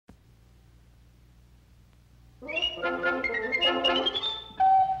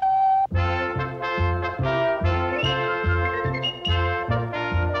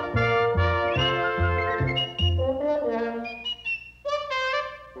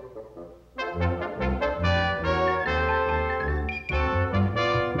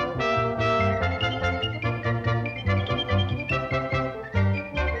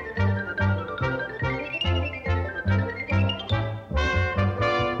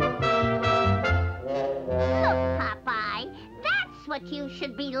what you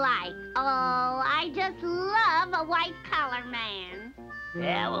should be like. Oh, I just love a white-collar man.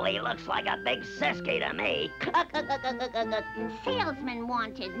 Yeah, well, he looks like a big sisky to me. Salesman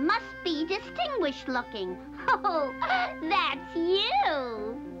wanted. Must be distinguished looking. Oh, that's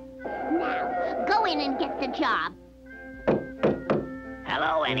you. Now, go in and get the job.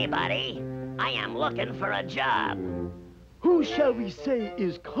 Hello, anybody? I am looking for a job. Who shall we say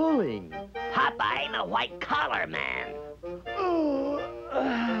is calling? Popeye, the white-collar man. Oh,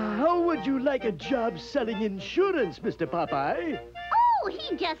 how would you like a job selling insurance, Mr. Popeye? Oh,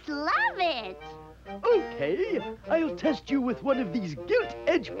 he just love it. Okay, I'll test you with one of these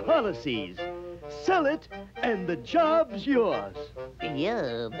gilt-edge policies. Sell it, and the job's yours.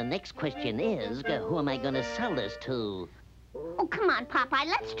 Yeah, the next question is, who am I gonna sell this to? Oh, come on, Popeye.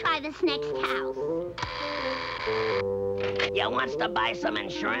 Let's try this next house. You wants to buy some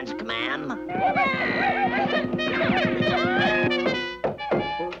insurance, ma'am?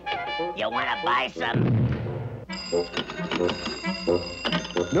 You want to buy some?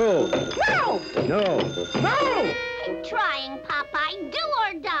 No. No! No. No! Keep trying, Popeye. Do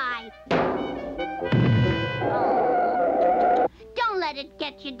or die. Don't let it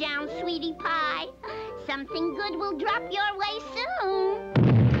get you down, sweetie pie. Something good will drop your way soon.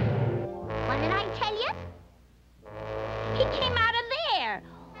 What did I tell you? He came out of there.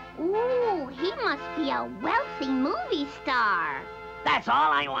 Ooh, he must be a wealthy movie star. That's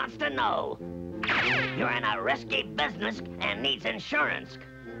all I wants to know. You're in a risky business and needs insurance.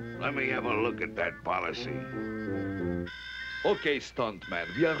 Let me have a look at that policy. Okay, stuntman,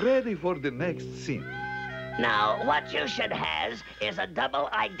 we are ready for the next scene. Now, what you should has is a double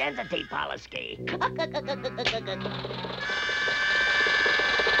identity policy.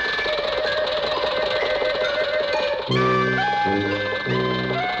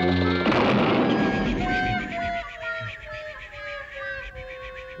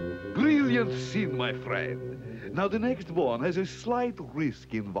 Brilliant scene, my friend. Now the next one has a slight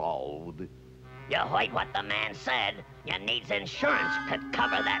risk involved. You heard what the man said. You needs insurance to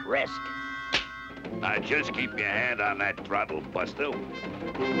cover that risk. Now just keep your hand on that throttle, Buster.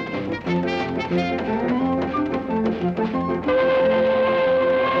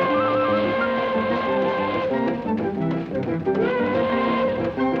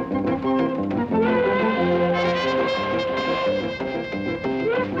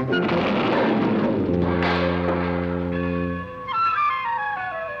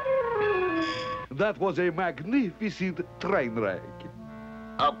 That was a magnificent train wreck.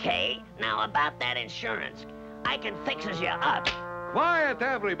 Okay, now about that insurance. I can fixes you up. Quiet,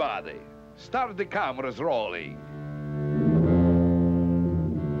 everybody. Start the cameras rolling.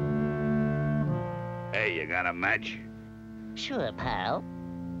 Hey, you got a match? Sure, pal.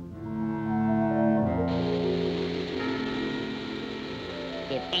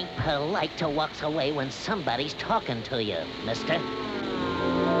 It ain't polite to walk away when somebody's talking to you, mister.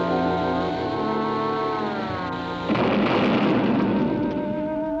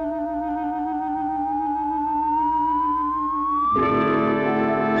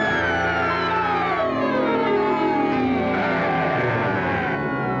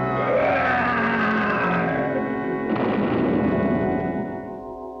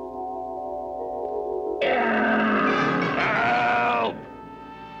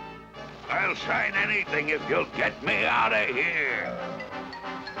 I'll sign anything if you'll get me out of here.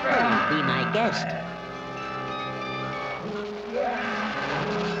 Please be my guest.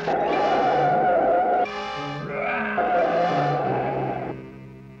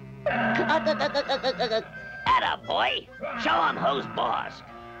 Atta boy. Show him who's boss.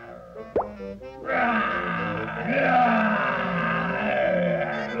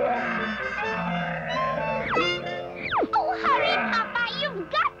 Oh, hurry, Popeye. You've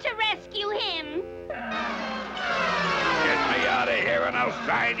got to rescue him. Get me out of here and I'll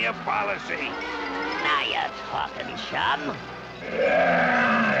sign your policy. Now you're talking, chum.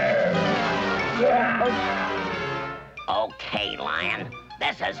 Okay, Lion.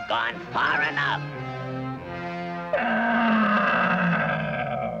 This has gone far enough.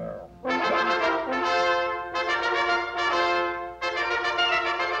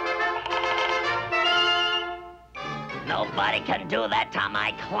 Nobody can do that to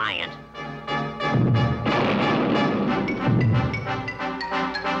my client.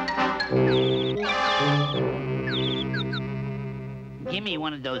 Give me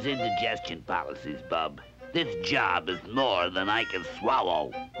one of those indigestion policies, bub. This job is more than I can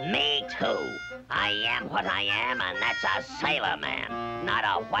swallow. Me too. I am what I am, and that's a sailor man, not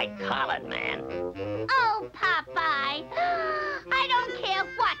a white-collared man. Oh, Popeye. I don't care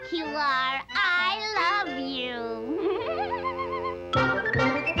what you are. I love you.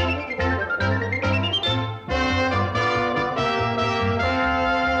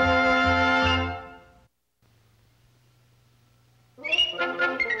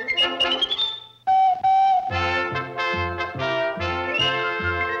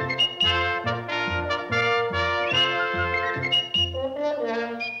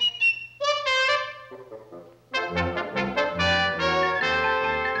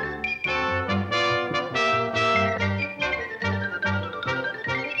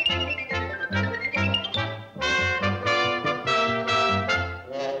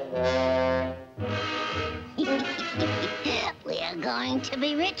 going to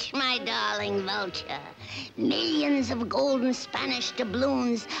be rich, my darling vulture. Millions of golden Spanish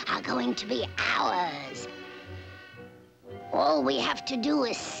doubloons are going to be ours. All we have to do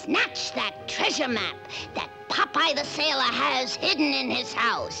is snatch that treasure map that Popeye the sailor has hidden in his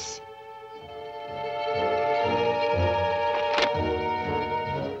house.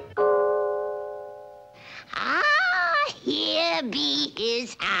 Here be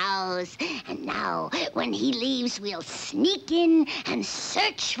his house. And now, when he leaves, we'll sneak in and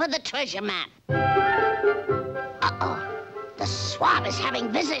search for the treasure map. Uh-oh. The swab is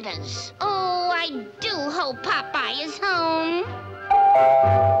having visitors. Oh, I do hope Popeye is home.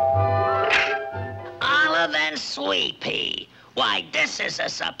 Olive and Sweet Pea. Why, this is a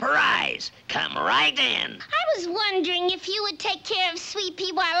surprise. Come right in. I was wondering if you would take care of Sweet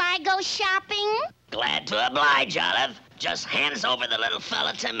Pea while I go shopping. Glad to oblige, Olive. Just hands over the little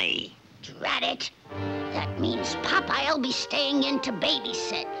fella to me. Drat it. That means Popeye'll be staying in to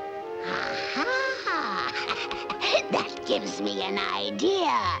babysit. Aha! That gives me an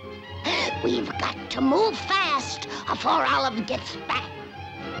idea. We've got to move fast before Olive gets back.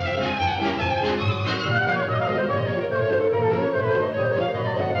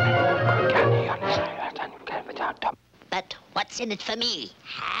 But what's in it for me?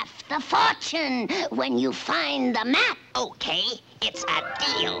 Half the fortune when you find the map. Okay, it's a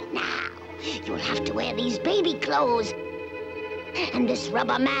deal. Now, you'll have to wear these baby clothes and this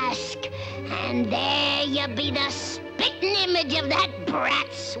rubber mask. And there you be, the spitting image of that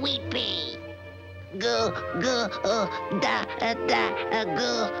brat Sweet Pea. Go, go.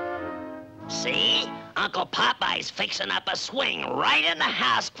 See? Uncle Popeye's fixing up a swing right in the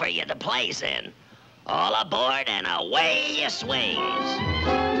house for you to place in. All aboard and away you swings.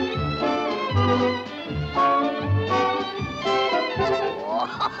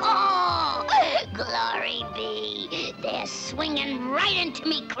 Oh, glory be. They're swinging right into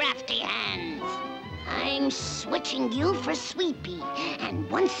me crafty hands. I'm switching you for Sweet Pea, and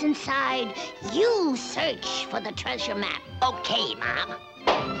once inside, you search for the treasure map. Okay, Mom.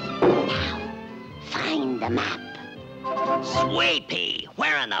 Now, find the map. Sweet Pea,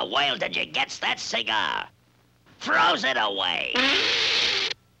 where in the world did you get that cigar? Throws it away.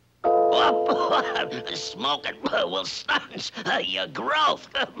 Smoking will stunt your growth.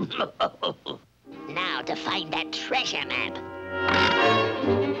 Now to find that treasure map.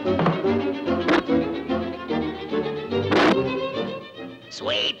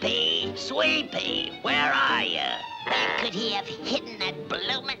 Sweet Pea, where are you? Where could he have hidden that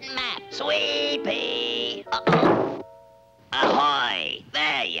bloomin' map? Sweet Pea. Uh-oh. Ahoy!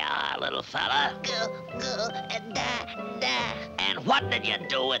 There you are, little fella. Go, da. And what did you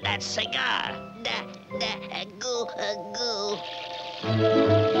do with that cigar? Go.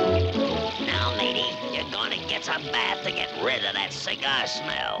 Now, matey, you're gonna get a bath to get rid of that cigar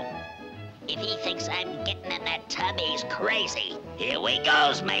smell. If he thinks I'm getting in that tub, he's crazy. Here we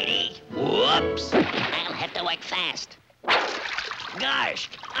goes, matey. Whoops! I'll have to work fast. Gosh,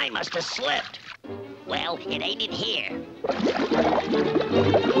 I must have slipped. Well, it ain't in here.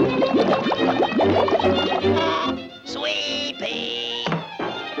 Sweet Pea!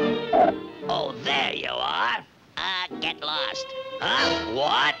 Oh, there you are. Get lost. Huh?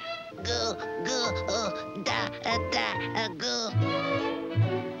 What? Go, da, go.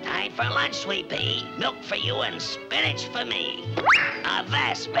 Time for lunch, Sweet Pea. Milk for you and spinach for me.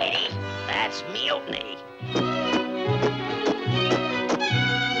 Avast, matey. That's mutiny.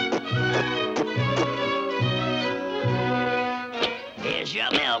 Here's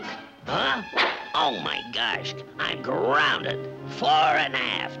your milk. Huh? Oh, my gosh. I'm grounded. Fore and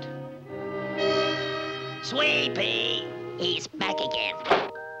aft. Sweet Pea. He's back again.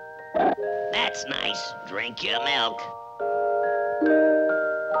 That's nice. Drink your milk.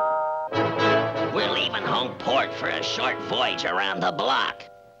 We're leaving home port for a short voyage around the block.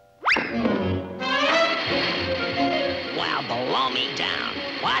 Wow, blow me down.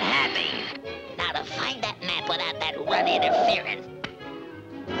 What happened? Now to find that map without that run interfering.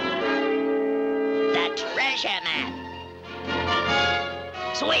 The treasure map.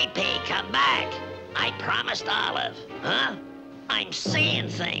 Sweet Pea, come back. I promised Olive. Huh? I'm seeing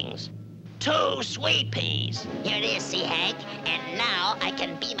things. 2 Sweet Peas. Here it is, see, Hank? And now I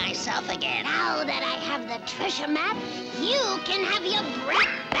can be myself again. Now that I have the treasure map, you can have your brat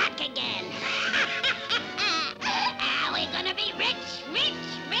back again. We're gonna be rich.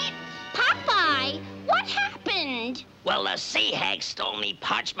 Popeye, what happened? Well, the sea hag stole me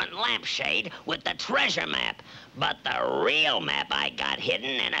parchment lampshade with the treasure map. But the real map I got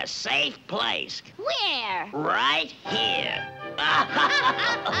hidden in a safe place. Where? Right here.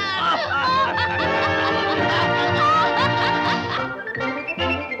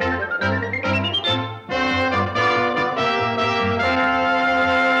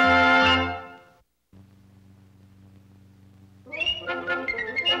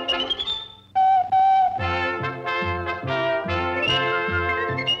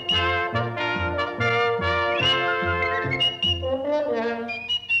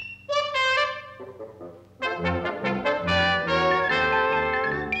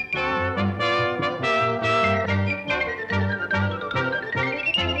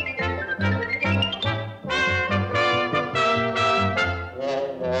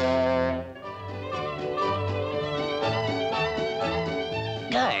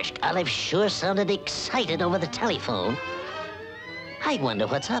 Olive sure sounded excited over the telephone. I wonder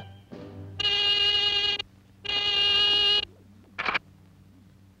what's up.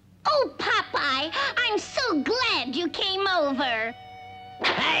 Oh, Popeye, I'm so glad you came over.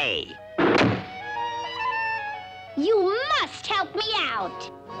 Hey! You must help me out.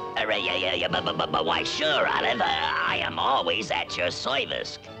 Why, sure, Olive. I am always at your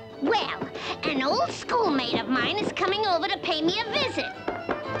service. Well, an old schoolmate of mine is coming over to pay me a visit.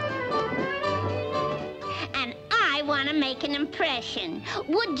 And I want to make an impression.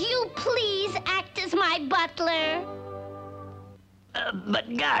 Would you please act as my butler?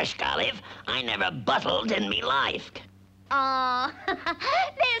 But gosh, Olive, I never buttled in me life. Oh,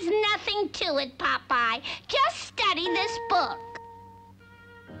 there's nothing to it, Popeye. Just study this book.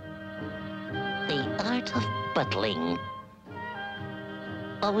 The art of butling.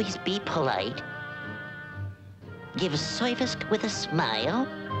 Always be polite. Give service with a smile.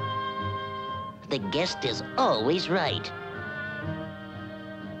 The guest is always right.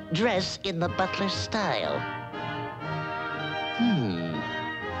 Dress in the butler style.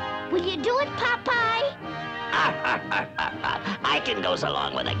 Will you do it, Popeye? I can goes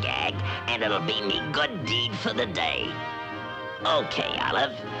along with a gag, and it'll be me good deed for the day. Okay,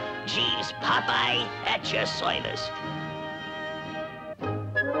 Olive. Jeeves, Popeye, at your service.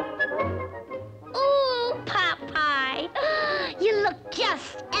 Ooh, Popeye. You look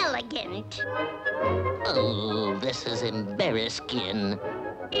just elegant. Oh, this is embarrassing.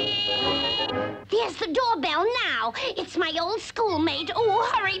 There's the doorbell now. It's my old schoolmate. Oh,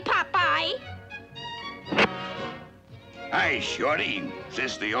 hurry, Popeye. Hi, Shorty. Is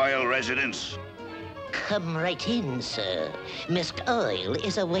this the oil residence? Come right in, sir. Miss Oil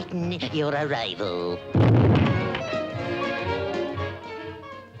is awaiting your arrival.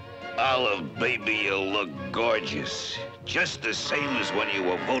 Olive, baby, you look gorgeous. Just the same as when you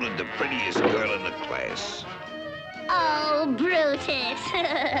were voted the prettiest girl in the class. Oh, Brutus.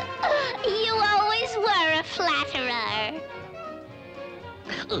 You always were a flatterer.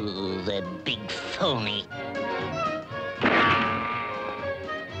 Oh, that big phony.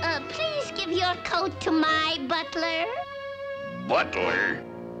 Please give your coat to my butler. Butler?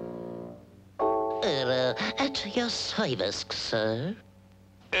 At your service, sir.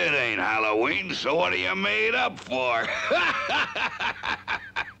 It ain't Halloween, so what are you made up for?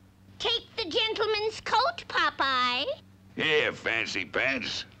 Take the gentleman's coat, Popeye. Here, fancy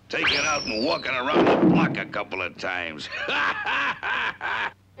pants. Take it out and walk it around the block a couple of times.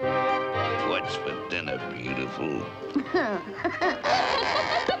 What's for dinner, beautiful?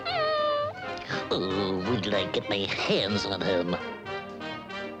 Oh, wait till I get my hands on him.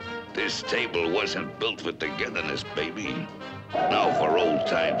 This table wasn't built for togetherness, baby. Now, for old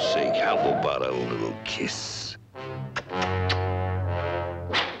time's sake, how about a little kiss?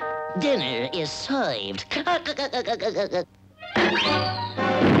 Dinner is served.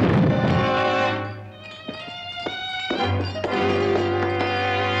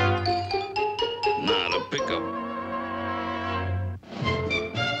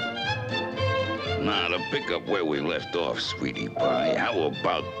 Now, to pick up where we left off, sweetie pie, how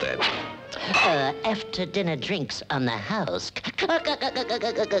about that? After dinner drinks on the house.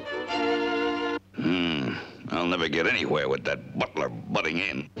 I'll never get anywhere with that butler butting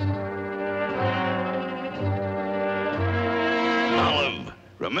in. Olive,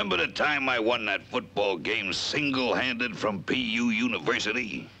 remember the time I won that football game single-handed from PU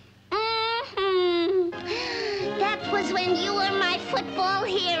University? Mm-hmm. That was when you were my football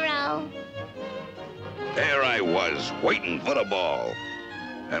hero. There I was, waiting for the ball.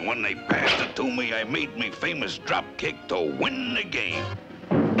 And when they passed it to me, I made me famous drop kick to win the game.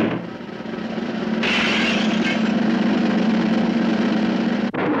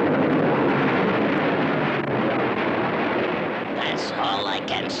 That's all I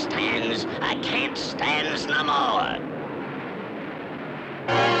can stand. I can't stand no more.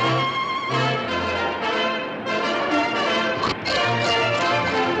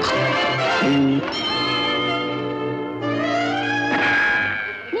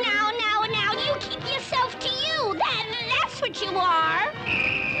 Now, you keep yourself to you. That's what you are.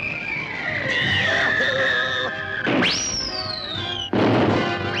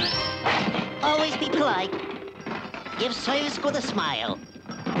 Always be polite. Give service with a smile.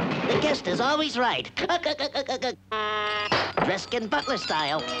 The guest is always right. Dressed in butler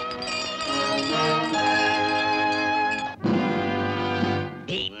style.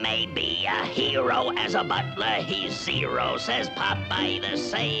 He may be a hero as a butler, he's zero, says Popeye the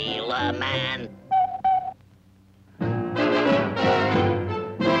Sailor Man.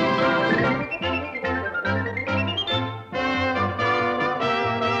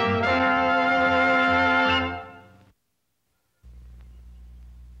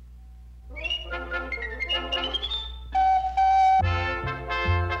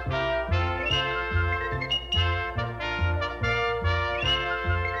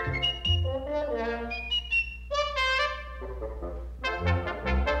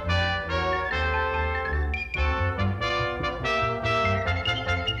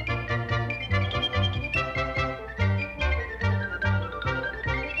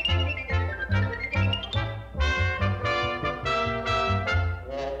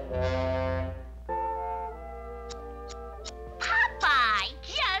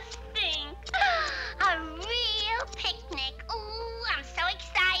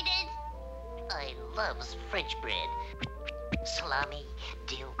 porridge bread. Salami,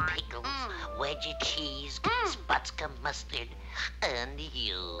 dill pickles, wedge of cheese, spatska mustard, and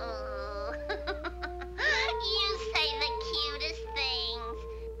you. Oh. You say the cutest things.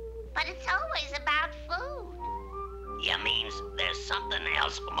 But it's always about food. You means there's something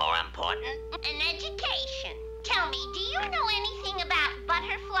else more important? An education. Tell me, do you know anything about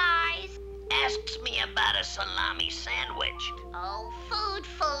butterflies? Asks me about a salami sandwich. Oh, food,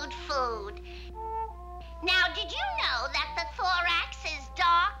 food, food. Now, did you know that the thorax is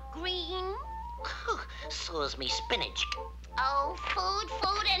dark green? So is me spinach. Oh, food,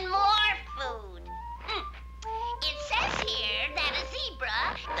 food, and more food. It says here that a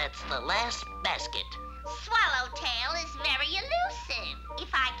zebra... That's the last basket. Swallowtail is very elusive. If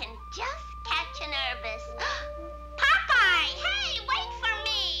I can just catch an herbis. Popeye, hey, wait for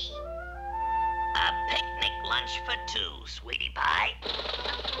me. A picnic lunch for two, sweetie pie.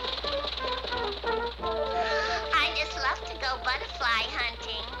 I just love to go butterfly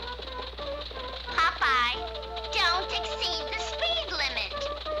hunting. Popeye, don't exceed the speed limit.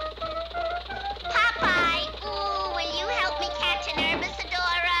 Popeye, ooh, will you help me catch an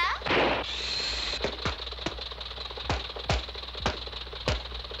herbisadora?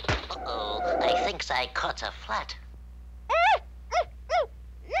 Uh-oh, I thinks I caught a flat. Oh,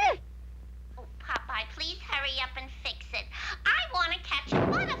 Popeye, please hurry up and fix it. I want to catch a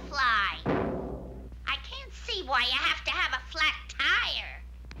butterfly. I can't see why you have to have a flat tire.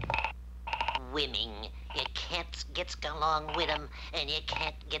 Winning. You can't get along with 'em, and you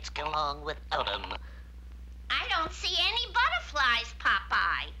can't get along without 'em. I don't see any butterflies,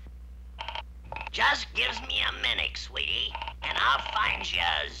 Popeye. Just gives me a minute, sweetie, and I'll find you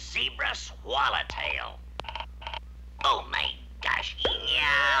a zebra swallowtail. Oh my gosh,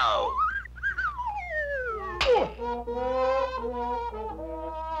 yow!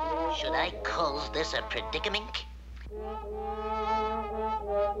 Should I call this a predicament?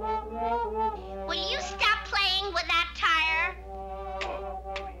 Will you stop playing with that tire?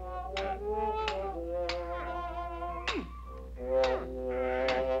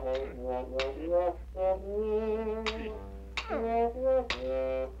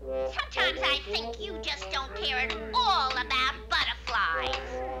 Sometimes I think you just don't care at all about butterflies.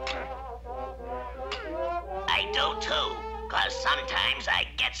 I do too, 'cause sometimes I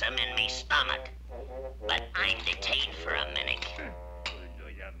gets 'em in me stomach. But I'm detained for a minute.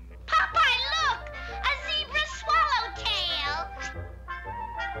 Popeye, look! A zebra swallowtail!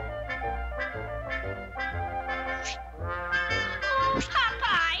 Oh,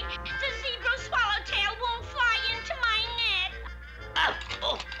 Popeye, the zebra swallowtail won't fly into my net.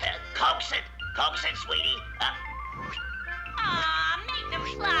 Coax it, sweetie. Aw, make them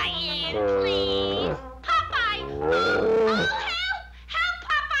fly in, please. Popeye! Oh, help! Help,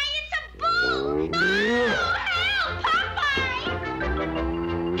 Popeye! It's a bull! Oh, help, Popeye!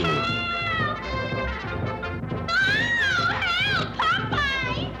 Help! Oh, help,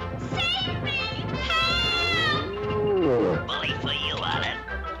 Popeye! Save me! Help! Bully for you, Olive.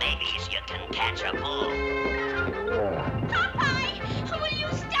 Maybe you can catch a bull. Popeye! Will you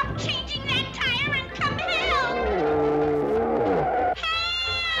stop changing that tire and come help? Help!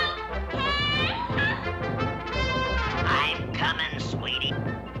 Help! I'm coming, sweetie.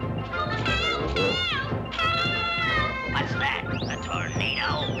 Oh, help! Help! Help! What's that? A tornado?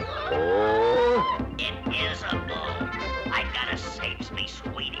 It is a bull. I gotta save me,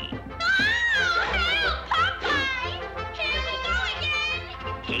 sweetie. Oh, help! Popeye! Here we go again!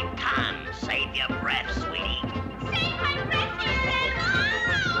 Keep calm. Save your breath, sweetie. Save my breath, he said!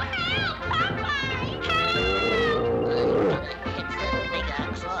 Oh, help! Popeye! Help! It's the big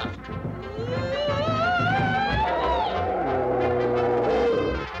exhaust.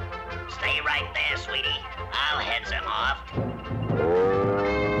 Stay right there, sweetie. I'll heads him off.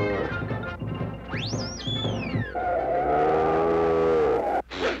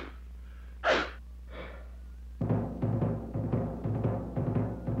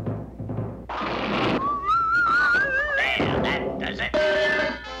 There, that does it.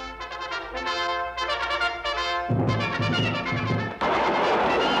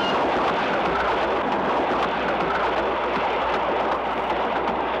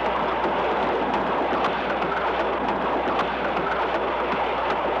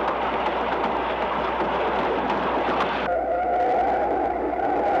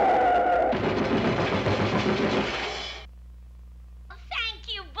 Thank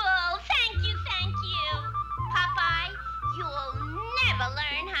you, Bull. Thank you, thank you. Popeye, you'll never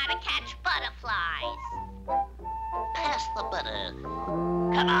learn how to catch butterflies. Pass the butter.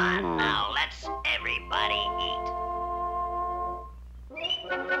 Come on, now let's everybody eat.